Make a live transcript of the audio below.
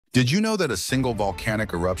Did you know that a single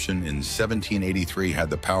volcanic eruption in 1783 had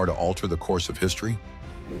the power to alter the course of history?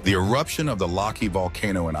 The eruption of the Laki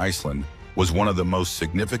volcano in Iceland was one of the most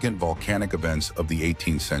significant volcanic events of the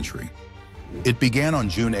 18th century. It began on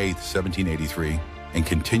June 8, 1783, and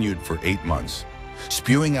continued for 8 months,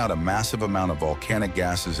 spewing out a massive amount of volcanic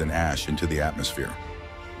gases and ash into the atmosphere.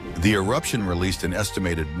 The eruption released an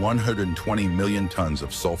estimated 120 million tons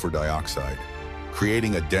of sulfur dioxide,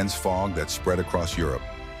 creating a dense fog that spread across Europe,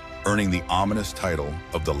 earning the ominous title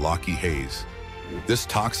of the Laki haze. This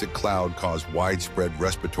toxic cloud caused widespread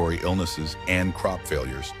respiratory illnesses and crop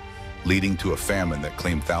failures, leading to a famine that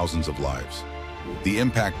claimed thousands of lives. The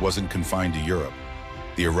impact wasn't confined to Europe.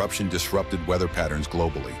 The eruption disrupted weather patterns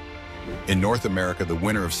globally. In North America, the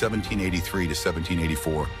winter of 1783 to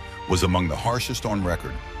 1784 was among the harshest on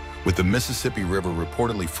record, with the Mississippi River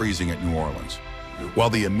reportedly freezing at New Orleans.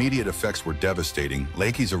 While the immediate effects were devastating,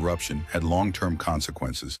 Laki's eruption had long-term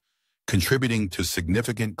consequences, contributing to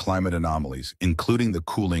significant climate anomalies, including the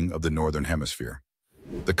cooling of the Northern Hemisphere.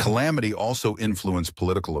 The calamity also influenced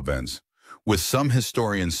political events, with some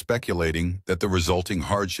historians speculating that the resulting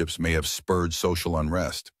hardships may have spurred social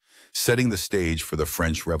unrest, setting the stage for the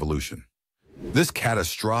French Revolution. This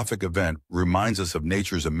catastrophic event reminds us of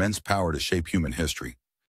nature's immense power to shape human history.